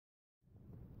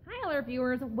alert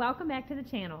viewers, welcome back to the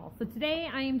channel. So today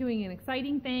I am doing an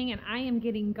exciting thing and I am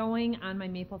getting going on my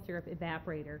maple syrup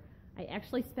evaporator. I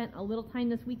actually spent a little time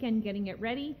this weekend getting it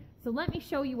ready, so let me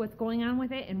show you what's going on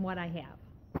with it and what I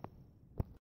have.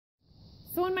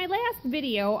 So in my last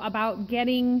video about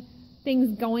getting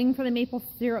things going for the maple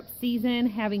syrup season,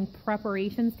 having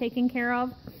preparations taken care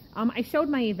of, I showed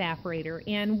my evaporator,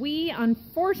 and we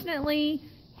unfortunately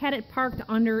had it parked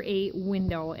under a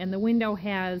window, and the window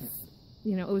has,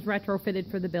 you know, it was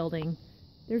retrofitted for the building.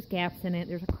 There's gaps in it,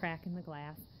 there's a crack in the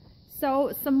glass.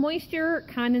 So some moisture,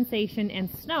 condensation, and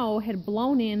snow had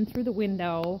blown in through the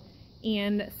window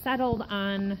and settled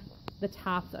on the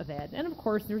tops of it. And of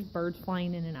course there's birds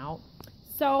flying in and out.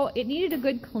 So it needed a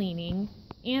good cleaning,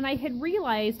 and I had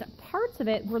realized parts of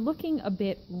it were looking a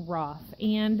bit rough.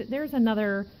 And there's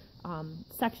another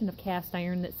section of cast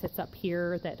iron that sits up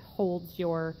here that holds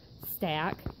your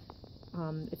stack.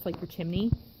 It's like your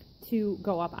chimney to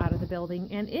go up out of the building,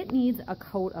 and it needs a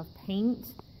coat of paint,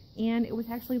 and it was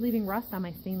actually leaving rust on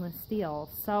my stainless steel.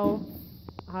 So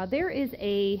there is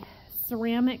a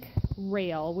ceramic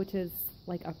rail, which is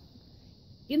like a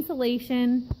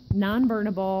insulation,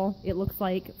 non-burnable. It looks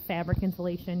like fabric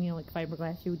insulation, you know, like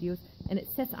fiberglass you would use, and it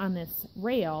sits on this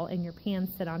rail and your pans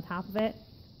sit on top of it.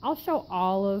 I'll show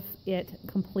all of it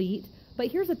complete, but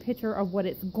here's a picture of what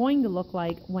it's going to look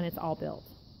like when it's all built.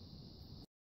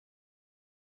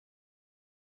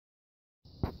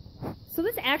 So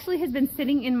this actually has been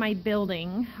sitting in my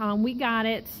building. We got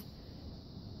it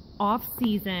off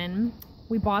season.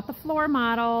 We bought the floor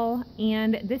model,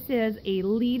 and this is a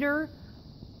Leader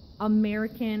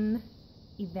American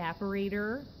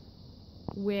evaporator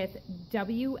with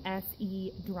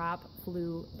WSE drop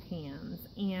flue pans.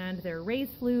 And they're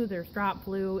raised flue, there's drop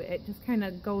flue. It just kind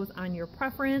of goes on your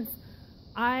preference.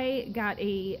 I got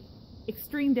a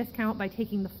extreme discount by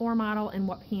taking the floor model and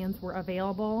what pans were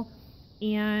available,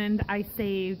 and I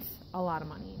saved a lot of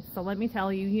money. So let me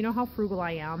tell you, you know how frugal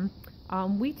I am.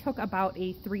 We took about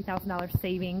a $3,000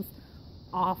 savings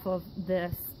off of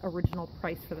this original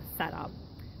price for the setup.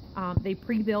 They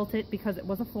pre-built it because it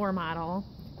was a floor model,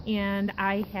 and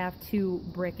I have to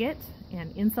brick it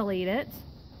and insulate it.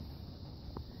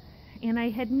 And I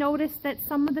had noticed that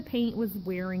some of the paint was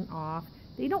wearing off.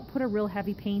 They don't put a real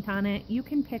heavy paint on it. You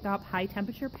can pick up high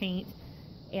temperature paint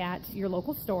at your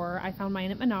local store. I found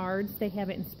mine at Menards. They have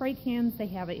it in spray cans, they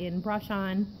have it in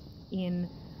brush-on, in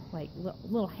like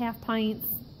little half pints,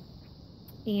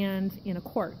 and in a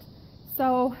quart.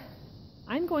 So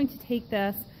I'm going to take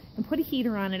this and put a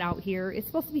heater on it out here. It's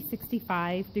supposed to be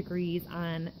 65 degrees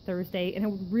on Thursday, and I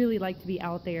would really like to be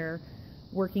out there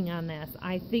working on this.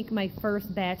 I think my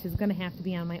first batch is going to have to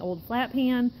be on my old flat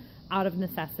pan out of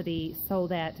necessity so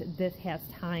that this has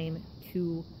time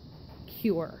to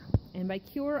cure. And by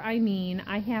cure, I mean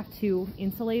I have to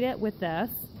insulate it with this.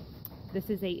 This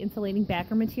is a insulating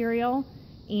backer material,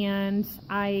 and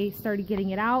I started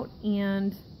getting it out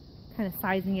and kind of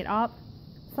sizing it up.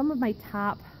 Some of my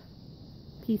top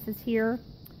pieces here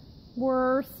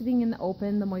were sitting in the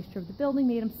open. The moisture of the building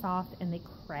made them soft and they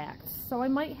cracked. So I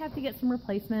might have to get some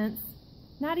replacements.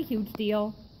 Not a huge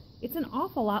deal. It's an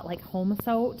awful lot like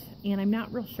Homasote, and I'm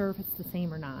not real sure if it's the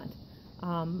same or not.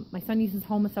 My son uses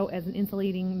Homasote as an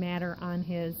insulating matter on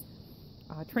his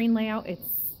train layout.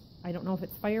 I don't know if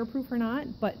it's fireproof or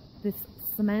not, but this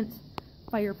cement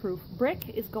fireproof brick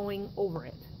is going over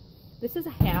it. This is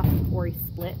a half or a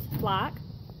split block,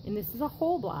 and this is a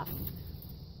whole block.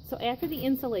 So after the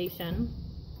insulation,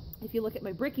 if you look at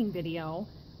my bricking video,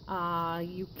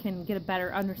 you can get a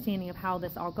better understanding of how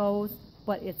this all goes,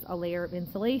 but it's a layer of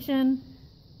insulation,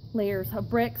 layers of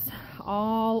bricks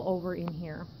all over in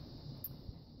here,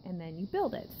 and then you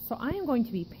build it. So I am going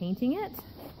to be painting it,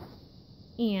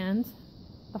 and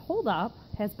the holdup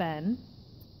has been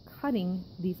cutting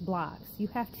these blocks. You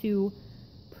have to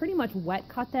pretty much wet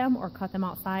cut them or cut them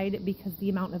outside because the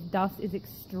amount of dust is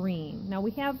extreme. Now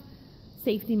we have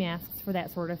safety masks for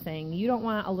that sort of thing. You don't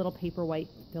want a little paper white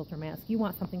filter mask. You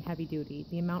want something heavy duty.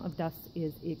 The amount of dust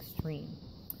is extreme.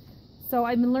 So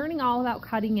I've been learning all about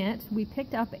cutting it. We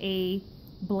picked up a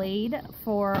blade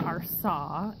for our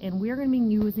saw, and we're going to be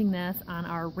using this on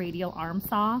our radial arm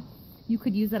saw. You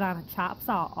could use it on a chop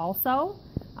saw also.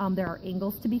 There are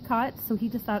angles to be cut, so he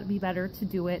just thought it'd be better to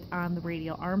do it on the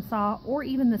radial arm saw or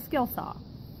even the skill saw.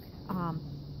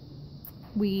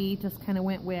 We just kind of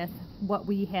went with what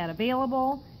we had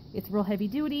available. It's real heavy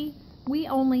duty. We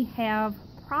only have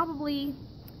probably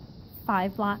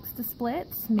 5 blocks to split,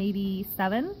 maybe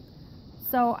 7.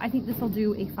 So I think this will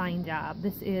do a fine job.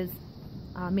 This is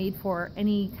made for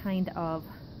any kind of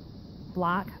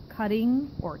block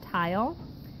cutting or tile.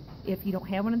 If you don't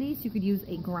have one of these, you could use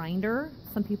a grinder.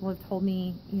 Some people have told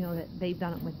me, you know, that they've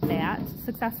done it with that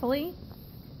successfully.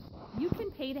 You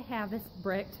can pay to have this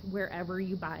bricked wherever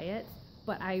you buy it,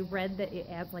 but I read that it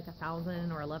adds like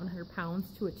 1,000 or 1,100 pounds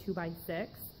to a 2x6,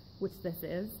 which this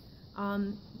is. It's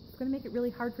going to make it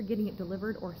really hard for getting it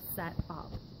delivered or set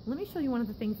up. Let me show you one of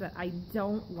the things that I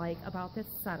don't like about this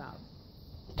setup.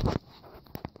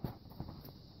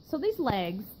 So these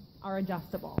legs are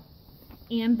adjustable.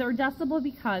 And they're adjustable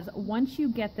because once you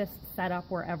get this set up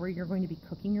wherever you're going to be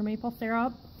cooking your maple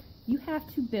syrup, you have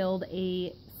to build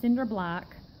a cinder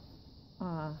block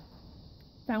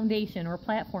foundation or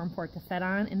platform for it to set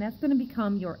on, and that's going to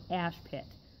become your ash pit.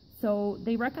 So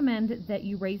they recommend that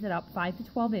you raise it up 5 to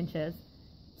 12 inches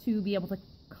to be able to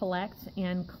collect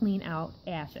and clean out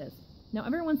ashes. Now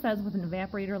everyone says with an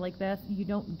evaporator like this, you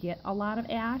don't get a lot of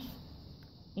ash.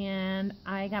 And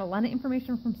I got a lot of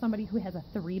information from somebody who has a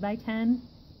 3x10,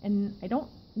 and I don't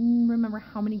remember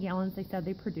how many gallons they said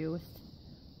they produced,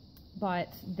 but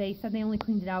they said they only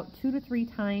cleaned it out 2 to 3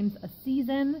 times a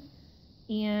season,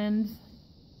 and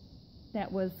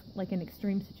that was like an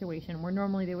extreme situation where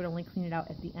normally they would only clean it out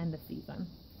at the end of season.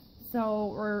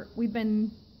 So we've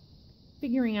been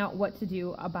figuring out what to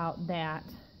do about that,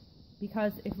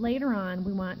 because if later on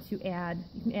we want to add,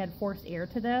 you can add forced air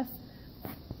to this.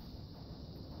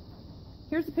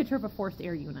 Here's a picture of a forced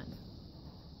air unit.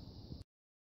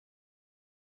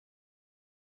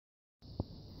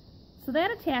 So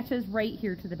that attaches right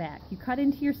here to the back. You cut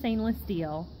into your stainless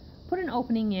steel, put an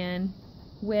opening in.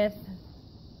 With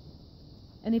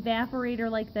an evaporator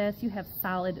like this, you have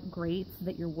solid grates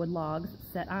that your wood logs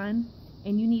sit on,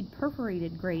 and you need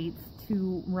perforated grates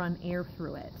to run air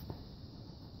through it.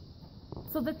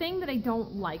 So the thing that I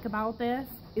don't like about this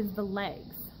is the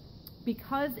legs.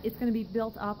 Because it's going to be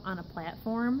built up on a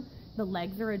platform, the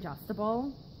legs are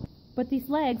adjustable, but these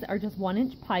legs are just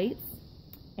 1-inch pipes,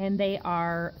 and they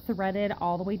are threaded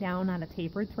all the way down on a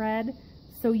tapered thread,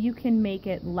 so you can make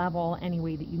it level any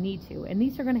way that you need to. And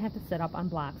these are going to have to sit up on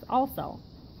blocks also.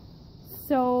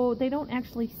 So they don't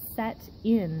actually set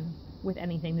in with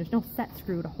anything. There's no set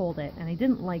screw to hold it, and I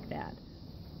didn't like that.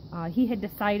 He had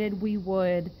decided we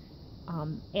would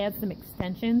add some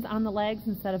extensions on the legs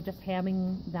instead of just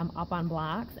having them up on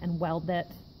blocks and weld it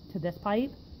to this pipe.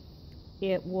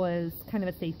 It was kind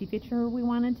of a safety feature we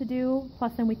wanted to do.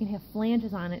 Plus then we can have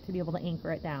flanges on it to be able to anchor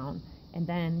it down, and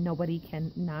then nobody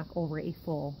can knock over a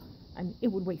full, I mean, it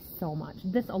would weigh so much.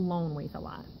 This alone weighs a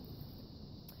lot.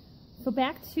 So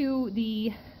back to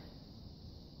the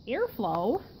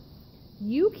airflow,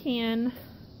 you can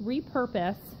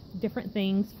repurpose different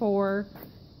things for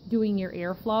doing your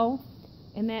airflow.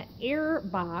 And that air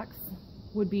box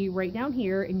would be right down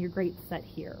here, and your grate set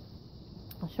here.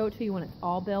 I'll show it to you when it's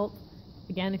all built.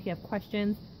 Again, if you have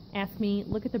questions, ask me,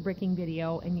 look at the bricking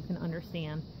video, and you can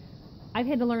understand. I've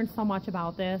had to learn so much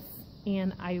about this,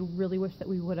 and I really wish that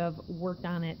we would have worked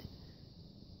on it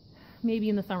maybe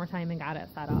in the summertime and got it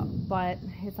set up. But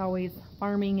it's always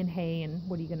farming and hay, and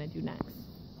what are you going to do next?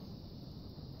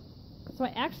 So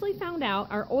I actually found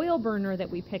out our oil burner that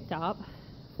we picked up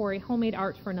for a homemade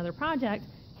arch for another project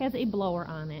has a blower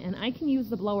on it, and I can use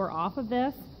the blower off of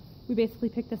this. We basically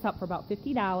picked this up for about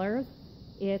 $50.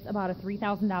 It's about a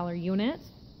 $3,000 unit,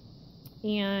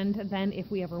 and then if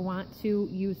we ever want to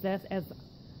use this as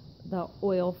the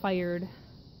oil-fired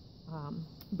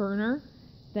burner,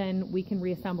 then we can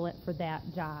reassemble it for that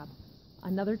job.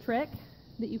 Another trick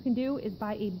that you can do is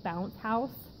buy a bounce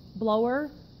house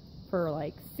blower for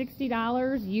like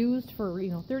 $60, used for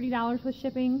 $30 with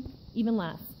shipping, even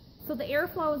less. So the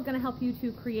airflow is going to help you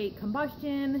to create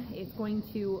combustion. It's going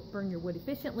to burn your wood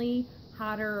efficiently,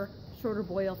 hotter, shorter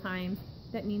boil times.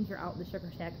 That means you're out in the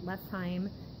sugar shack less time,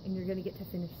 and you're going to get to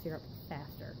finished syrup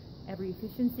faster. Every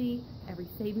efficiency, every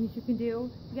savings you can do,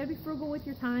 you got to be frugal with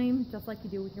your time, just like you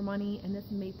do with your money. And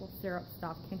this maple syrup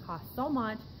stuff can cost so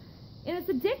much, and it's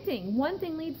addicting. One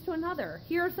thing leads to another.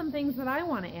 Here are some things that I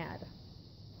want to add: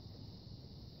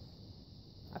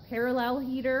 a parallel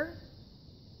heater,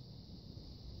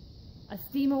 a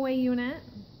steam away unit,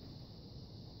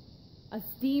 a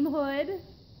steam hood.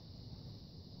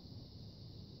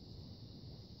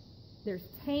 There's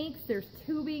tanks, there's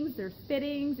tubings, there's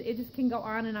fittings. It just can go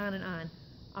on and on and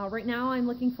on. Right now I'm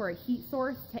looking for a heat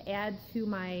source to add to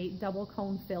my double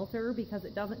cone filter because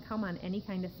it doesn't come on any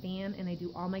kind of stand, and I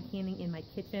do all my canning in my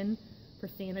kitchen for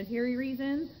sanitary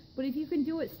reasons. But if you can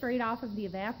do it straight off of the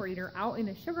evaporator out in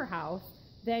a sugar house,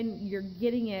 then you're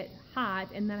getting it hot,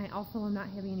 and then I also am not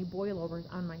having any boilovers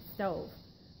on my stove.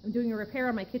 I'm doing a repair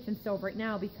on my kitchen stove right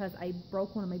now because I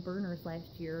broke one of my burners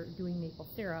last year doing maple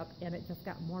syrup, and it just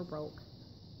got more broke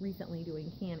recently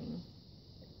doing canning.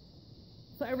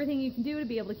 So everything you can do to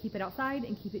be able to keep it outside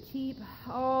and keep it cheap.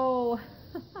 Oh,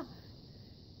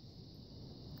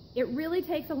 it really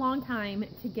takes a long time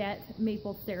to get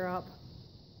maple syrup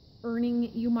earning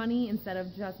you money instead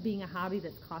of just being a hobby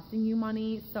that's costing you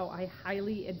money. So I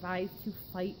highly advise to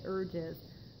fight urges.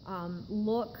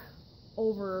 Look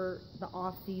over the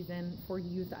off season for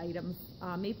used items.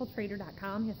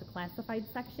 Mapletrader.com has a classified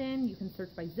section. You can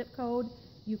search by zip code.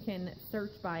 You can search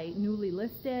by newly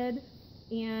listed.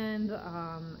 And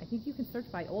I think you can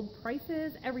search by old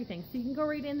prices, everything. So you can go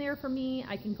right in there for me.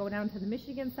 I can go down to the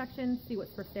Michigan section, see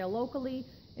what's for sale locally,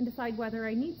 and decide whether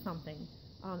I need something.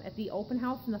 At the open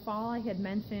house in the fall, I had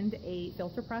mentioned a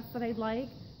filter press that I'd like,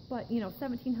 but you know,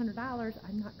 $1,700,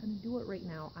 I'm not going to do it right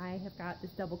now. I have got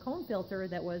this double cone filter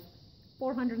that was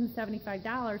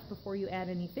 $475 before you add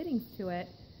any fittings to it.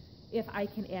 If I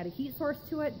can add a heat source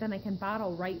to it, then I can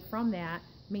bottle right from that,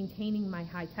 maintaining my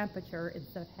high temperature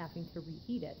instead of having to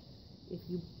reheat it. If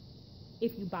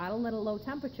you bottle at a low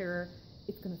temperature,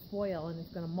 it's going to spoil and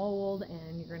it's going to mold,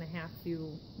 and you're going to have to,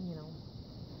 you know,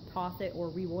 toss it or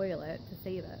re-boil it to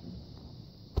save it.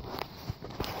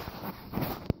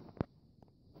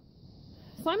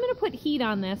 So I'm going to put heat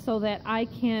on this so that I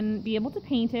can be able to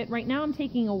paint it. Right now I'm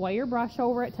taking a wire brush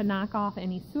over it to knock off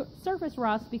any surface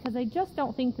rust, because I just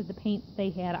don't think that the paint they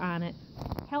had on it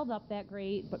held up that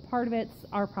great, but part of it's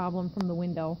our problem from the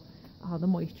window, the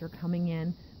moisture coming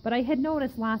in. But I had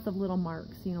noticed lots of little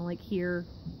marks, you know, like here.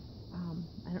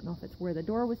 I don't know if it's where the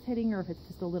door was hitting or if it's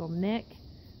just a little nick.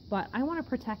 But I want to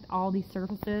protect all these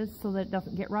surfaces so that it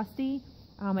doesn't get rusty.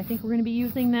 I think we're going to be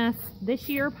using this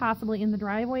year, possibly in the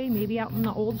driveway, maybe out in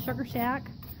the old sugar shack.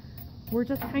 We're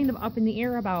just kind of up in the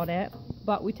air about it.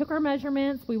 But we took our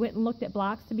measurements, we went and looked at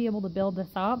blocks to be able to build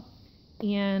this up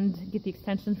and get the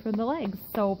extension for the legs.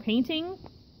 So painting,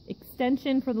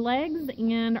 extension for the legs,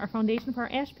 and our foundation for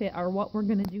our ash pit are what we're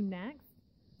going to do next.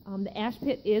 The ash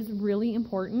pit is really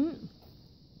important.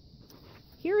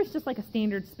 Here is just like a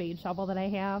standard spade shovel that I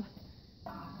have.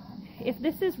 If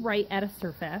this is right at a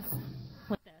surface,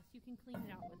 like this, you can clean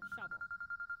it out with a shovel.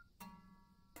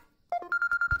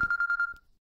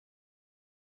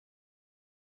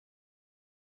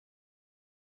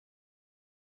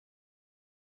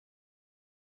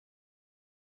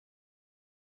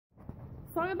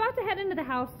 So I'm about to head into the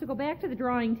house to go back to the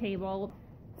drawing table.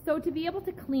 So to be able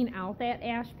to clean out that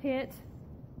ash pit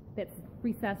that's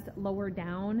recessed lower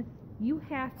down, you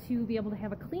have to be able to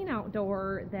have a clean out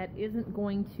door that isn't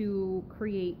going to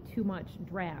create too much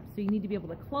draft. So you need to be able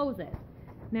to close it.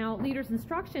 Now, Leader's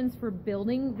instructions for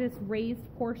building this raised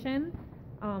portion,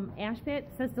 ash pit,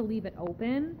 says to leave it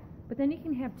open, but then you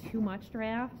can have too much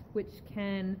draft, which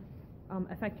can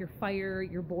affect your fire,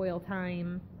 your boil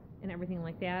time, and everything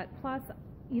like that. Plus,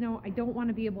 you know, I don't want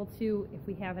to be able to, if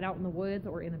we have it out in the woods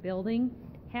or in a building,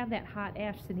 have that hot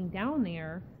ash sitting down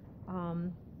there,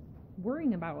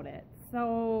 worrying about it.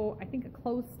 So I think a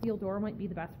closed steel door might be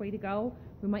the best way to go.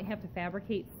 We might have to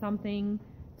fabricate something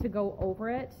to go over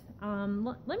it.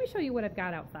 Let me show you what I've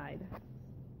got outside.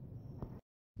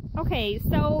 Okay,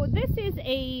 so this is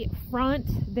a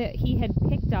front that he had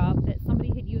picked up that somebody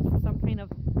had used for some kind of,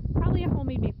 probably a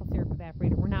homemade maple syrup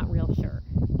evaporator, we're not real sure.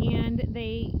 And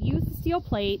they used the steel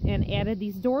plate and added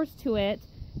these doors to it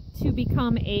to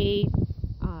become a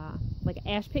like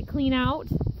ash pit clean out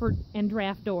and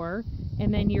draft door,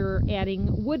 and then you're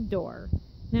adding wood door.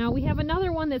 Now we have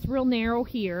another one that's real narrow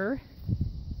here.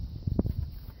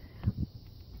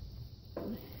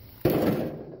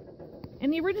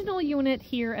 And the original unit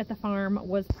here at the farm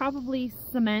was probably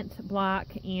cement block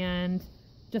and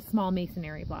just small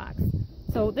masonry blocks.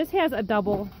 So this has a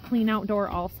double clean out door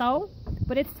also,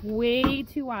 but it's way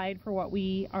too wide for what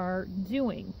we are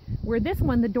doing. Where this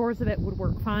one, the doors of it would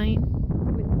work fine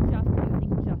with just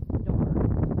using just the door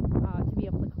to be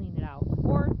able to clean it out.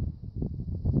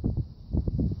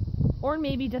 Or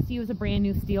maybe just use a brand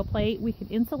new steel plate. We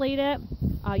could insulate it.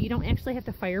 You don't actually have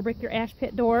to fire brick your ash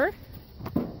pit door.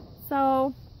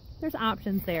 So there's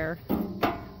options there.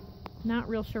 Not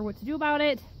real sure what to do about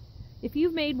it. If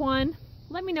you've made one,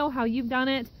 let me know how you've done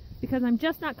it, because I'm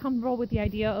just not comfortable with the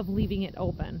idea of leaving it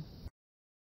open.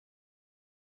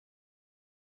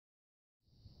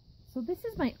 So this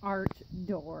is my arch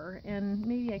door, and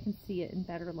maybe I can see it in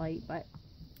better light, but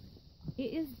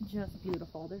it is just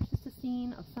beautiful. There's just a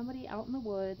scene of somebody out in the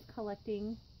woods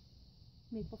collecting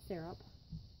maple syrup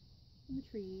in the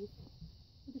trees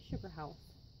with a sugar house.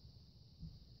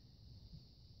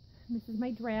 This is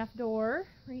my draft door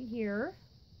right here,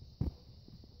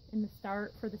 and the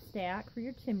start for the stack for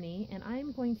your chimney. And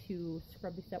I'm going to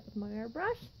scrub this up with my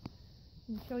airbrush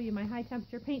and show you my high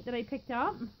temperature paint that I picked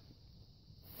up.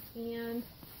 And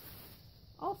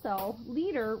Also,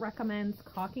 Leader recommends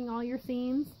caulking all your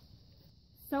seams.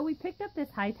 So we picked up this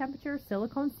high temperature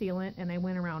silicone sealant and I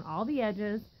went around all the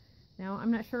edges. Now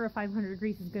I'm not sure if 500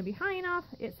 degrees is going to be high enough.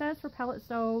 It says for pellet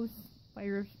stoves,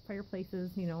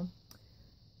 fireplaces, you know,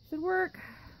 should work.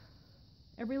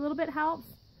 Every little bit helps.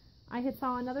 I had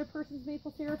saw another person's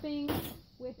maple syruping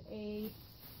with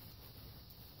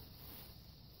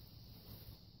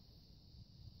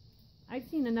I've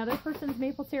seen another person's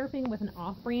maple syruping with an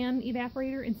off-brand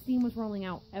evaporator and steam was rolling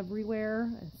out everywhere,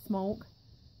 smoke.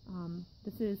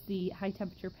 This is the high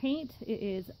temperature paint. It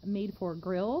is made for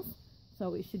grills,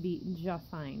 so it should be just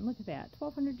fine. Look at that,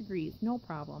 1200 degrees, no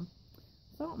problem.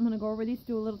 So I'm going to go over these,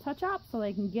 do a little touch up so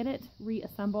I can get it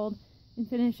reassembled and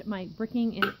finish my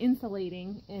bricking and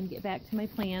insulating and get back to my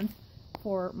plans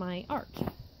for my arch.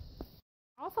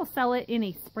 I also sell it in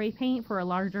a spray paint for a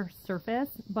larger surface,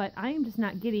 but I am just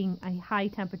not getting a high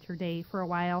temperature day for a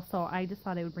while, so I just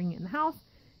thought I would bring it in the house.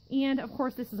 And of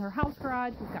course, this is our house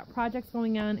garage. We've got projects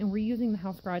going on and we're using the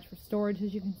house garage for storage,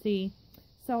 as you can see.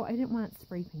 So I didn't want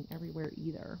spray paint everywhere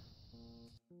either.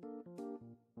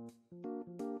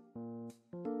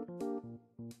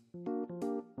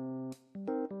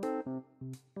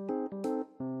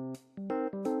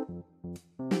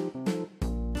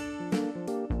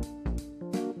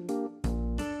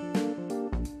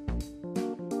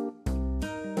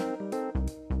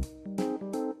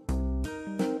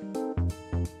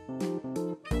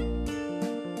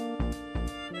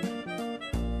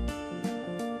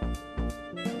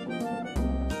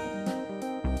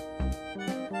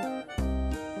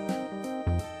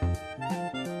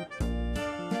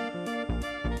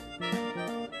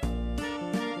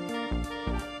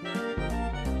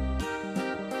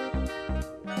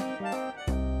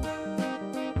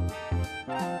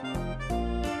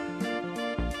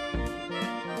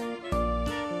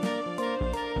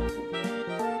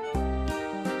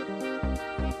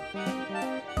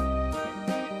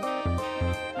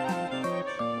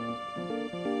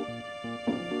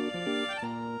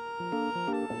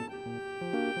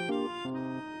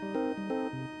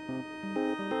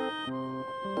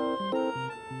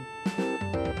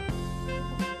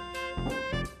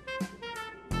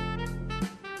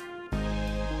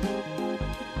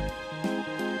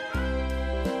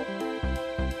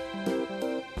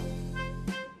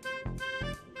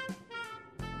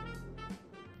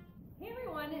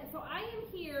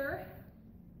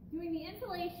 Doing the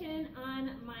insulation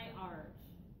on my arch.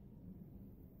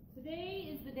 Today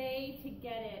is the day to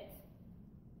get it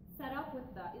set up with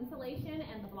the insulation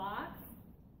and the blocks.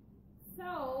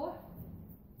 So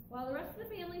while the rest of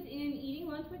the family's in eating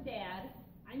lunch with Dad,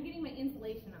 I'm getting my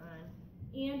insulation on.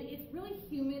 And it's really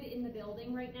humid in the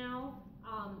building right now.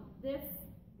 This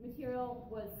material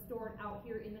was stored out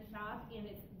here in the shop and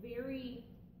it's very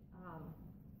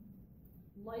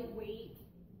lightweight,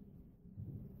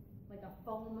 like a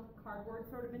foam cardboard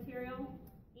sort of material,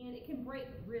 and it can break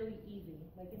really easy.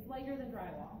 Like it's lighter than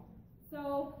drywall.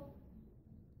 So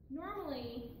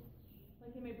normally,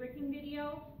 like in my bricking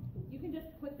video, you can just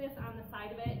put this on the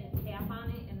side of it and tap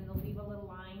on it and it'll leave a little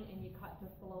line and you cut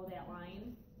just below that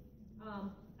line.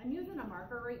 I'm using a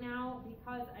marker right now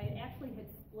because I actually had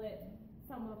split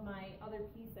some of my other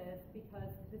pieces because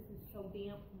this is so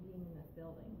damp from being in this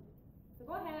building. So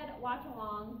go ahead, watch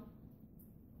along.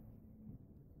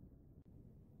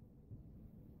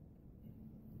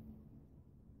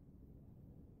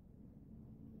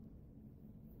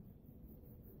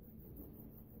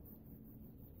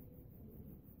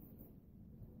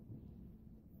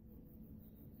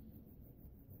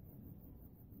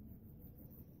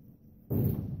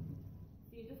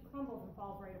 See, it just crumbles and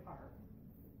falls right apart.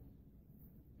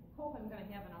 I hope I'm going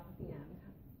to have enough at the end.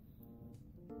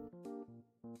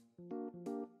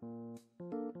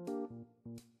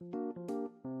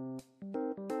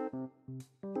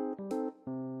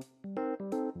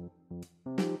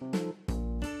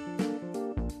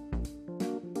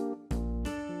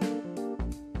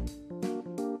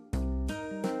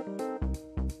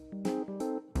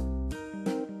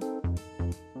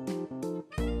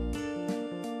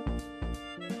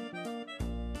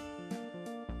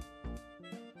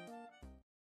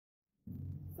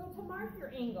 So to mark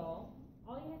your angle,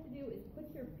 all you have to do is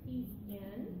put your piece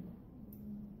in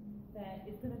that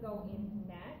is going to go in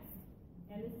next,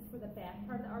 and this is for the back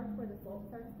part of the arch where the slope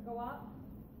starts to go up.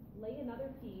 Lay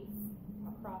another piece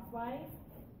crosswise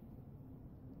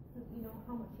so you know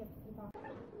how much you have to take off.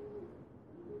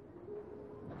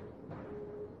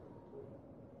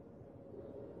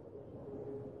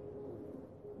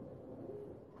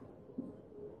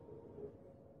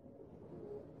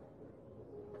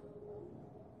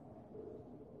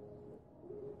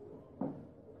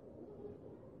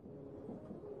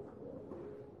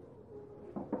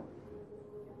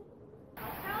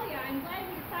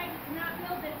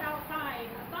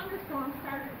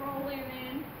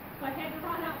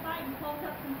 close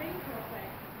up some things real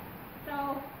quick.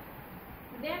 So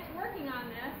that's working on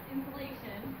this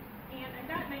insulation, and I've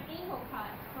got my angle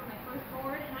cut for my first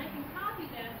board, and I can copy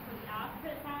this for the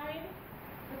opposite side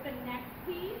with the next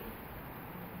piece.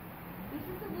 This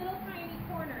is a little tiny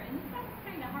corner, and this stuff's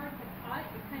kind of hard to cut.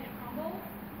 It kind of crumbles.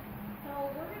 So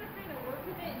we're going to kind of work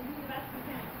with it and do the best we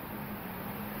can.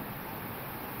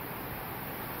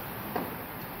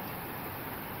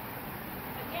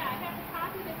 But yeah, I have to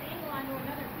copy this angle onto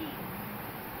another piece.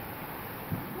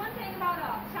 One thing about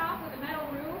a shop with a metal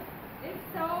roof, it's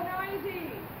so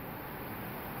noisy.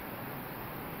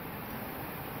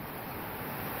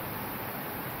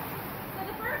 So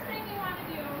the first thing you want to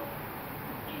do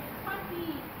is cut the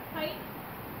pipe.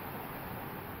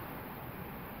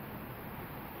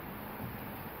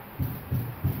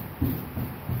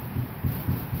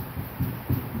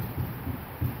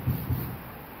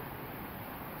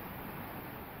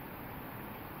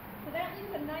 So that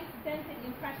leaves a nice dented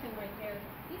impression right there.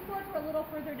 These boards were a little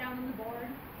further down on the board.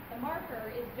 The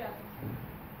marker is just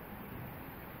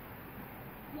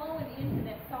flowing into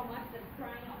this so much that it's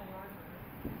drying out my marker.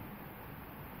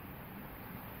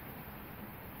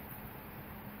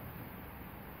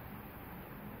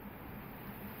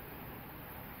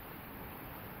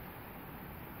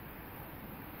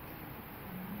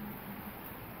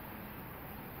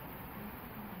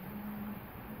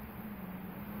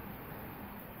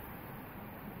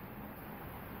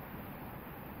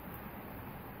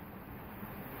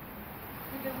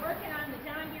 We've been working on the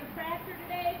John Deere tractor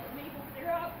today for maple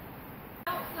syrup.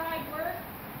 Outside work.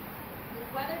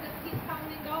 This weather just keeps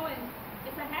coming and going.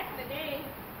 It's a heck of a day.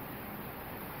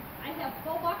 I have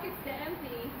full buckets to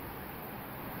empty.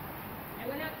 I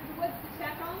went out to the woods to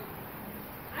check them.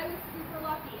 I was super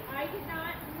lucky. I did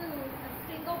not lose a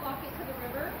single bucket to the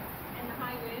river and the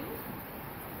high wind.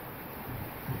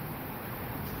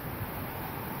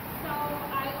 So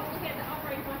I only had to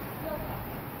upright a bunch of spill buckets.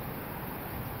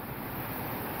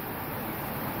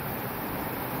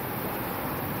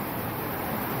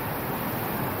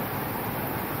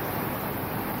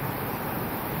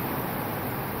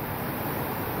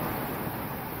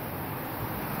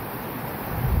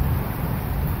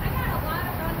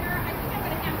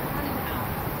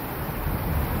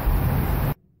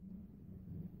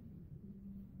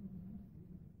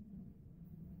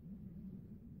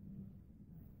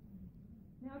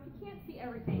 Now, if you can't see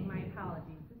everything, my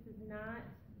apologies. This is not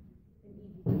an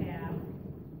easy task.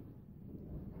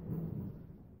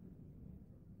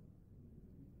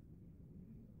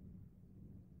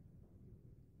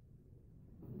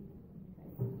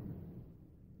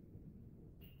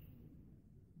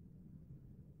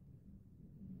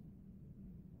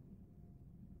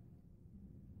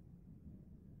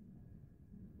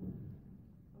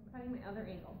 I'm cutting my other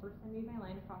angle. First, I made my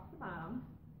line across the bottom.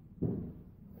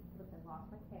 I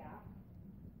lost my cap.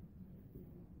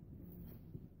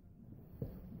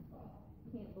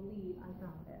 Can't believe I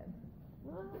dropped it.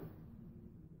 What?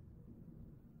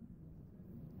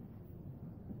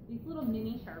 These little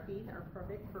mini Sharpies are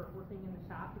perfect for working in the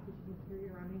shop because you can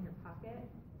carry it around in your pocket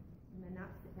and then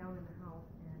not sit down in the house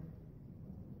and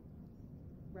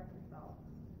wreck yourself.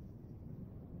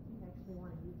 I think I actually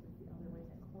want to use this the other way.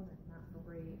 That corner's not so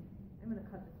great. I'm going to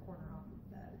cut this corner off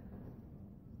instead.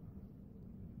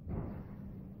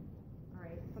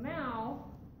 Alright, so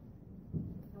now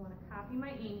I want to copy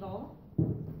my angle. So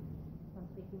I'm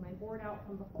taking my board out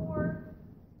from before,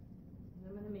 and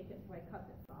I'm going to make it so I cut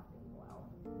this soft angle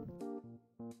out.